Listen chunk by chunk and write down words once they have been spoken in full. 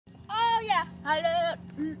Hi.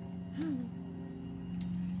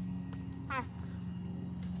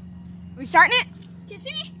 We starting it? Can you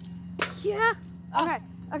see me? Yeah.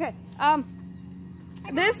 Okay.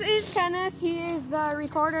 This is Kenneth. He is the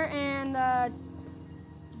recorder and the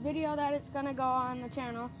video that it's gonna go on the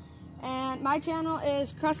channel. And my channel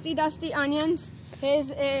is Krusty Dusty Onions.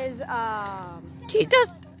 His is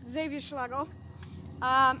Xavier Schlegel.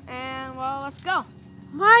 And well, let's go.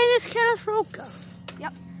 Mine is Kenneth Roca.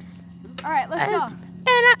 Yep. All right, let's go. And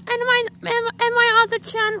my other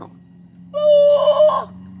channel.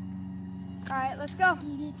 All right, let's go.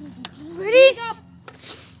 Ready? Go.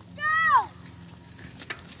 Go.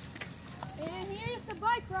 And here's the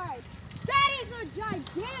bike ride. That is a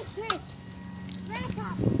gigantic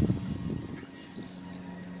grasshopper.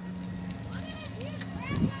 Look at this huge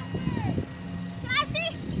grasshopper. Can I see?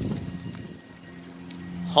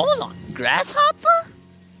 Hold on, grasshopper?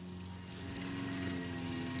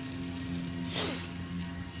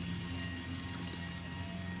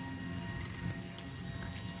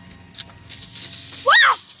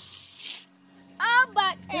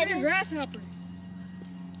 Look at grasshopper.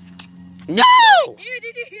 No! Dude,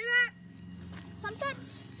 did you hear that?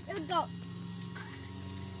 Sometimes it'll go.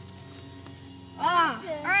 All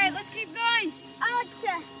right, let's keep going.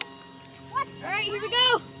 What? All right, here we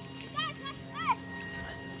go.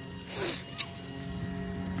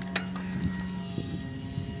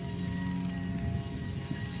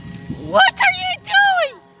 What are you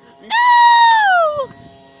doing? No!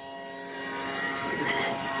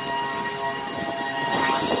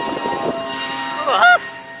 Oh,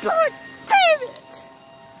 God damn it!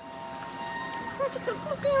 Look at the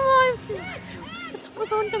fucking line. Let's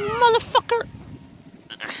put on the motherfucker.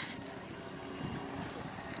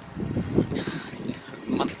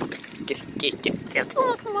 Motherfucker. Get.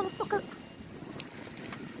 Oh, motherfucker.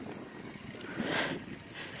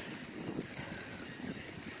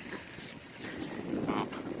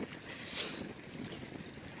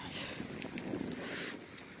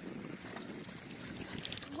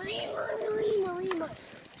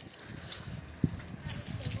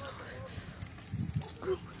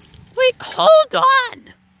 Wait, hold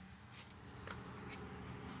on.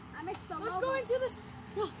 Let's go into this.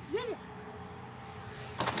 No, dinner.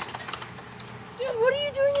 Dude, what are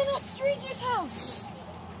you doing in that stranger's house?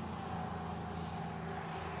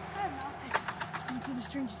 I don't know. Let's go into the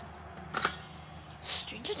stranger's house.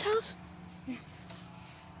 Stranger's house? Yeah.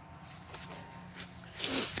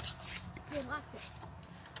 They locked it.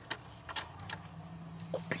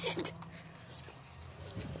 Open it.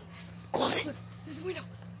 Close it. Through the window.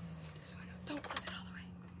 Don't close it all the way.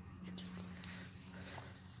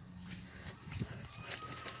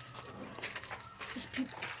 There's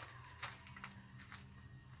people.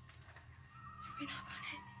 Should we knock on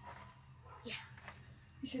it? Yeah.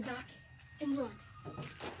 We should knock and run.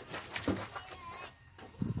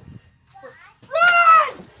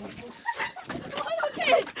 Run!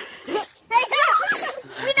 Okay. Hey guys!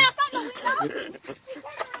 We knock on the window.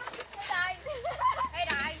 Hey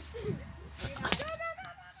guys.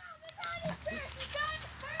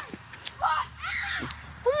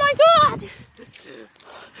 Oh my God!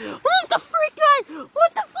 What the freak, guys?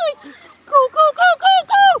 What the freak? Go!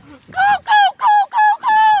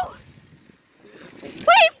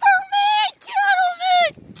 Wait for me,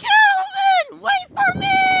 gentlemen! Wait for me!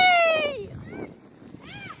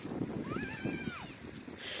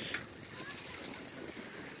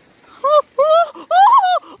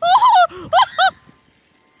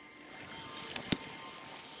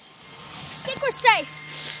 I think we're safe.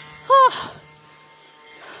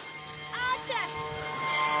 Okay.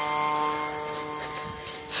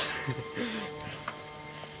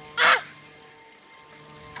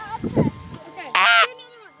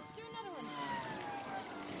 Let's do another one.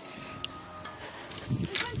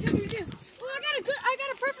 Which one should we do? Well, I got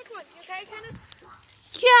a perfect one. You okay, Kenneth?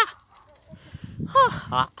 Yeah.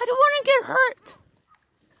 I don't want to get hurt.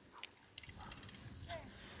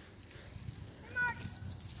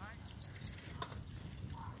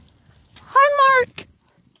 Hi, Mark.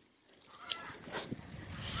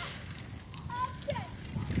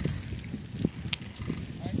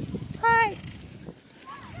 Hi.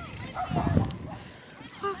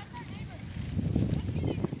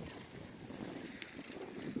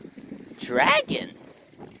 Dragon?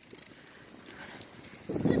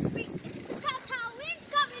 That's Halloween's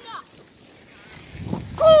coming up.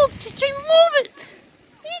 Oh, did you move it?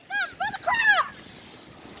 Here it comes for the crowd.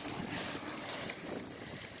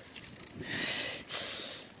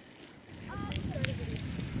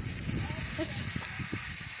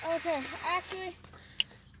 Okay, actually,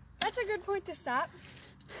 that's a good point to stop.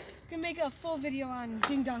 gonna make a full video on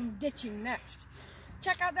ding dong ditching next.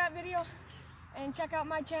 Check out that video and check out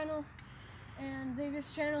my channel and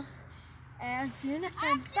Xavier's channel. And see you next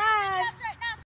time. Bye.